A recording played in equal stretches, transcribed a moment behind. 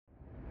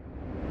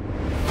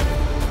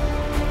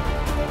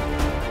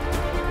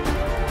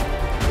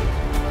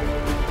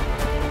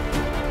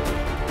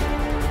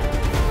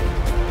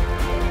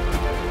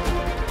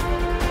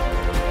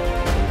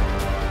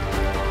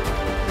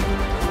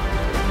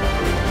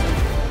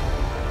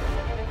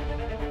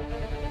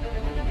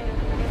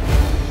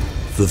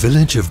The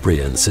village of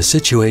Brienz is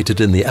situated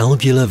in the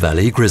albular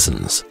valley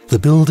Grisons. The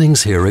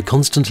buildings here are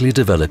constantly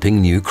developing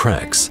new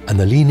cracks, and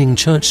the leaning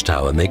church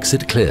tower makes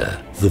it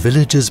clear the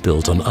village is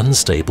built on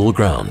unstable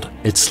ground.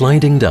 It's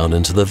sliding down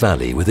into the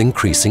valley with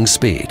increasing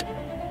speed.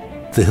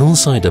 The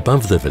hillside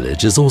above the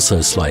village is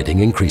also sliding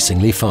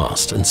increasingly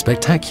fast, and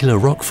spectacular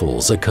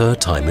rockfalls occur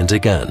time and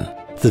again.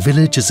 The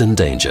village is in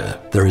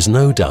danger, there is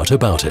no doubt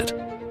about it.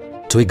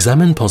 To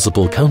examine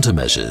possible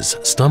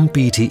countermeasures,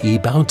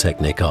 Stump-BTE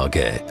Bautechnik AG,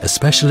 a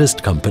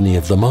specialist company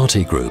of the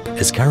Marti Group,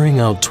 is carrying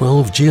out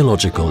 12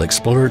 geological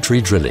exploratory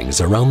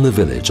drillings around the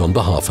village on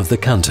behalf of the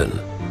canton.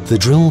 The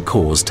drill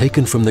cores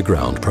taken from the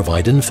ground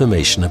provide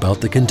information about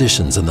the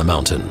conditions in the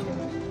mountain.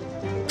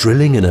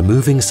 Drilling in a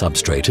moving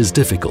substrate is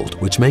difficult,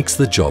 which makes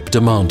the job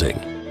demanding.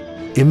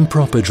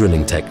 Improper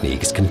drilling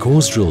techniques can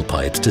cause drill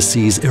pipes to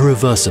seize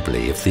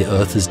irreversibly if the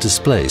earth is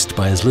displaced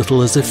by as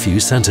little as a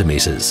few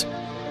centimeters.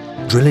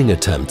 Drilling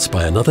attempts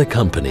by another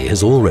company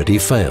has already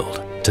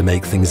failed. To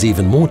make things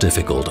even more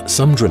difficult,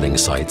 some drilling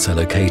sites are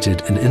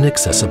located in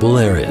inaccessible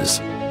areas.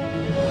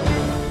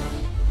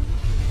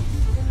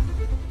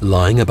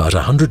 Lying about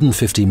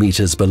 150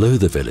 meters below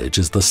the village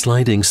is the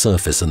sliding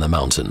surface in the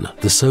mountain,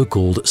 the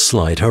so-called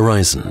slide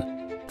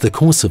horizon. The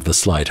course of the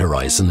slide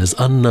horizon is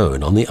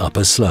unknown on the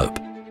upper slope.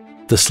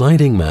 The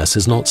sliding mass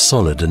is not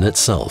solid in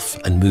itself,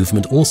 and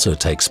movement also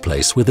takes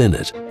place within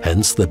it,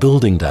 hence the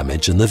building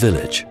damage in the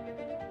village.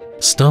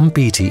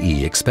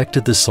 Stump-BTE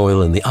expected the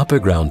soil in the upper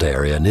ground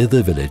area near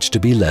the village to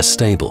be less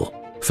stable.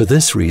 For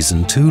this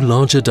reason, 2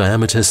 larger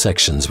diameter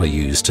sections were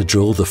used to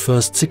drill the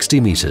first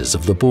 60 meters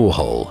of the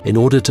borehole in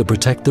order to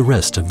protect the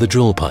rest of the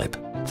drill pipe.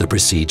 The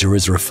procedure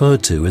is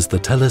referred to as the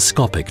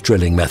telescopic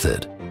drilling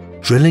method.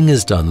 Drilling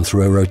is done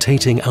through a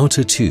rotating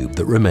outer tube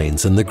that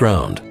remains in the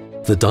ground.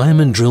 The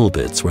diamond drill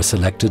bits were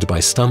selected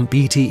by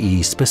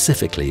Stump-BTE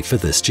specifically for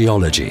this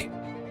geology.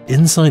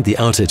 Inside the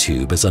outer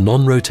tube is a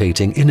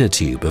non-rotating inner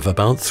tube of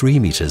about 3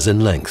 meters in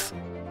length.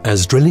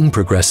 As drilling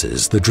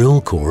progresses, the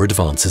drill core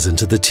advances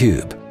into the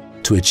tube.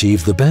 To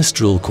achieve the best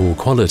drill core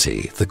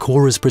quality, the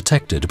core is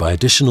protected by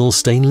additional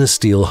stainless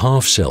steel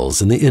half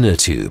shells in the inner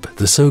tube,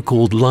 the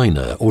so-called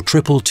liner or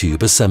triple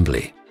tube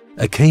assembly.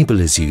 A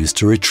cable is used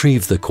to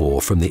retrieve the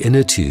core from the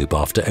inner tube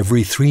after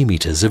every 3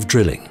 meters of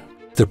drilling.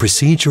 The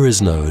procedure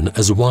is known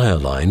as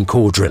wireline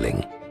core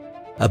drilling.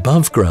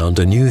 Above ground,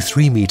 a new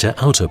 3-meter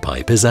outer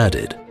pipe is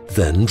added.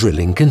 Then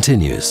drilling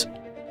continues.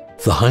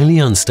 The highly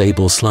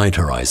unstable slide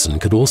horizon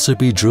could also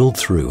be drilled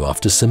through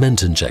after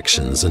cement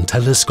injections and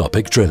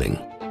telescopic drilling.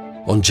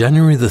 On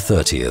January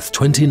 30th,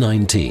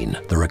 2019,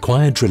 the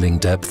required drilling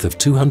depth of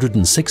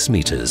 206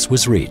 meters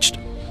was reached.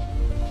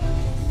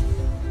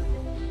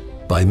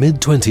 By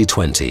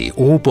mid-2020,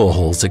 all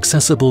boreholes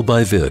accessible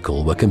by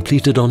vehicle were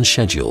completed on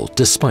schedule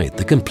despite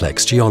the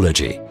complex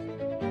geology.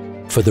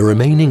 For the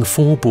remaining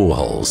 4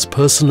 boreholes,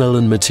 personnel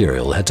and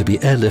material had to be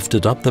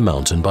airlifted up the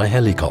mountain by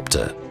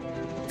helicopter.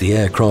 The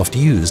aircraft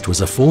used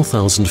was a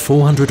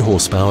 4,400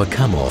 horsepower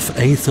Kamov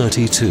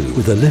A-32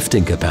 with a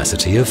lifting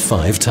capacity of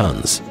 5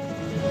 tons.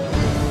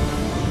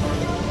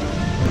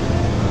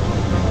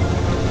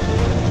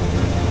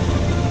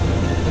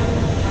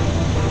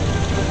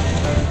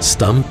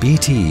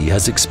 Stump-BTE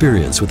has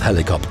experience with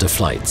helicopter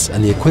flights,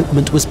 and the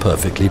equipment was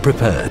perfectly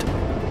prepared.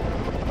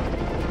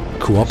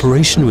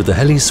 Cooperation with the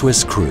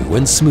Heli-Swiss crew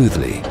went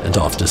smoothly, and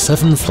after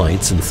 7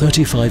 flights in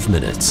 35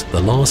 minutes,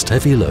 the last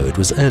heavy load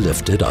was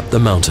airlifted up the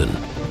mountain.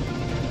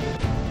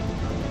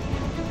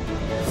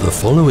 The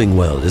following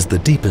well is the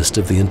deepest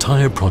of the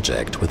entire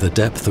project with a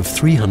depth of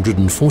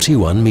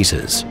 341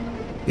 meters.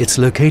 It's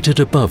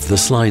located above the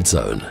slide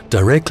zone,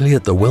 directly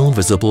at the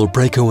well-visible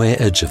breakaway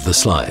edge of the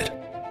slide.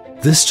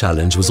 This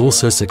challenge was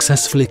also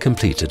successfully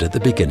completed at the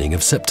beginning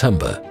of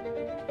September.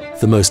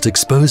 The most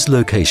exposed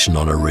location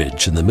on a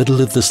ridge in the middle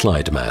of the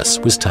slide mass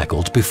was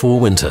tackled before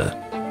winter.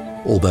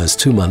 Almost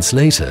 2 months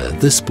later,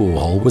 this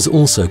borehole was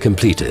also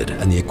completed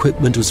and the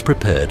equipment was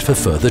prepared for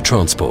further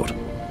transport.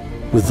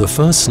 With the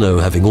first snow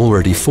having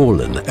already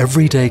fallen,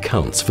 every day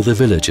counts for the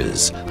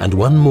villagers, and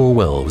 1 more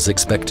well was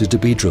expected to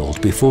be drilled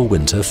before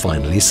winter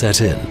finally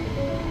set in.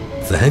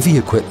 The heavy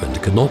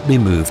equipment could not be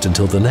moved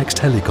until the next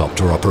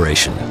helicopter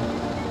operation.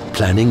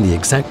 Planning the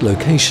exact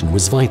location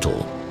was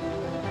vital.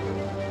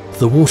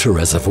 The water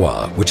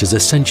reservoir, which is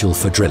essential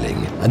for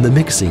drilling, and the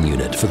mixing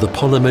unit for the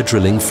polymer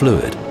drilling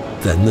fluid.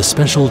 Then the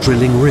special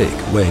drilling rig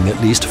weighing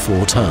at least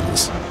 4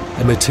 tons.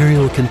 A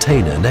material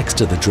container next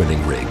to the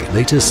drilling rig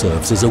later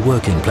serves as a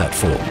working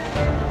platform.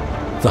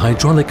 The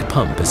hydraulic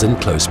pump is in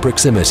close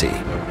proximity.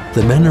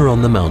 The men are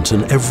on the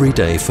mountain every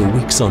day for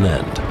weeks on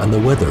end, and the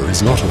weather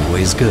is not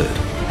always good.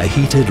 A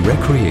heated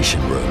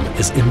recreation room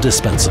is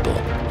indispensable.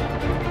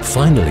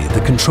 Finally,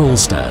 the control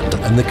stand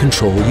and the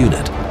control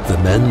unit. The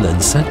men then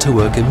set to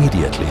work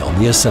immediately on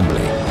the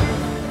assembly.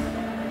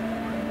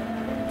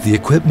 The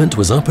equipment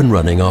was up and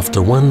running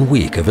after 1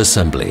 week of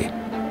assembly.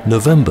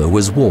 November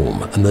was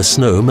warm and the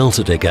snow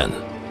melted again.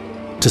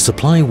 To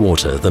supply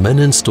water, the men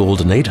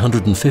installed an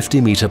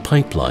 850-meter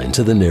pipeline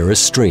to the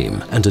nearest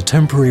stream and a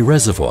temporary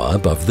reservoir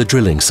above the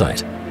drilling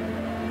site.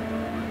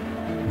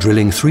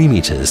 Drilling 3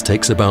 meters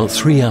takes about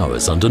 3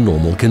 hours under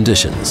normal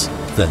conditions.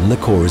 Then the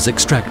core is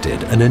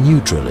extracted and a new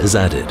drill is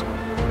added.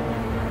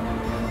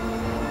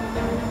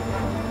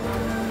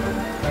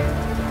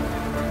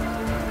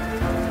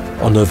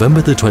 On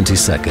November the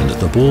 22nd,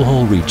 the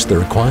borehole reached the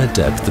required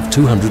depth of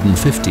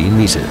 215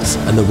 meters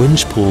and the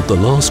winch pulled the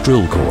last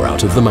drill core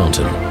out of the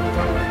mountain.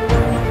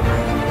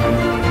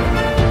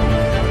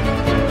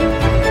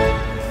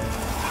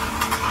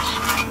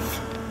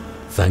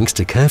 Thanks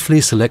to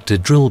carefully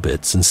selected drill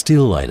bits and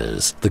steel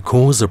liners, the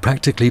cores are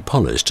practically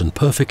polished and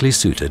perfectly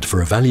suited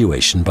for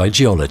evaluation by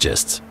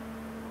geologists.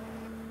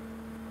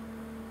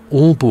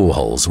 All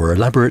boreholes were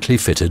elaborately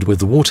fitted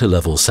with water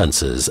level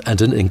sensors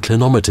and an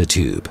inclinometer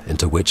tube,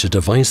 into which a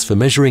device for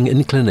measuring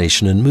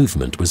inclination and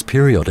movement was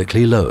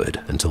periodically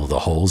lowered until the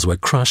holes were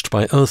crushed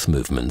by earth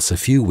movements a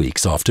few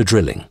weeks after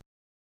drilling.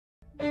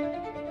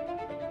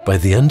 By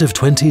the end of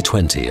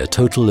 2020, a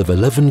total of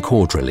 11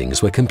 core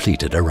drillings were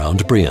completed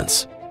around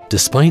Brienz.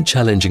 Despite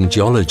challenging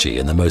geology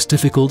in the most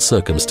difficult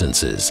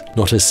circumstances,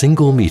 not a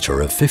single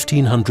meter of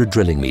 1,500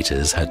 drilling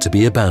meters had to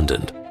be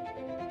abandoned.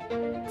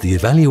 The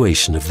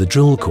evaluation of the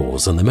drill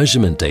cores and the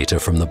measurement data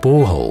from the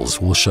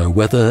boreholes will show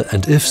whether,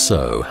 and if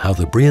so, how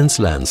the Brienz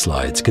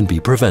landslides can be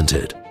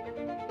prevented.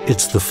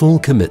 It's the full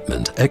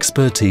commitment,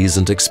 expertise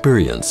and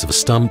experience of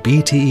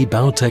Stump-BTE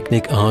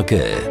Bautechnik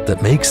AG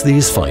that makes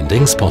these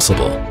findings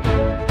possible.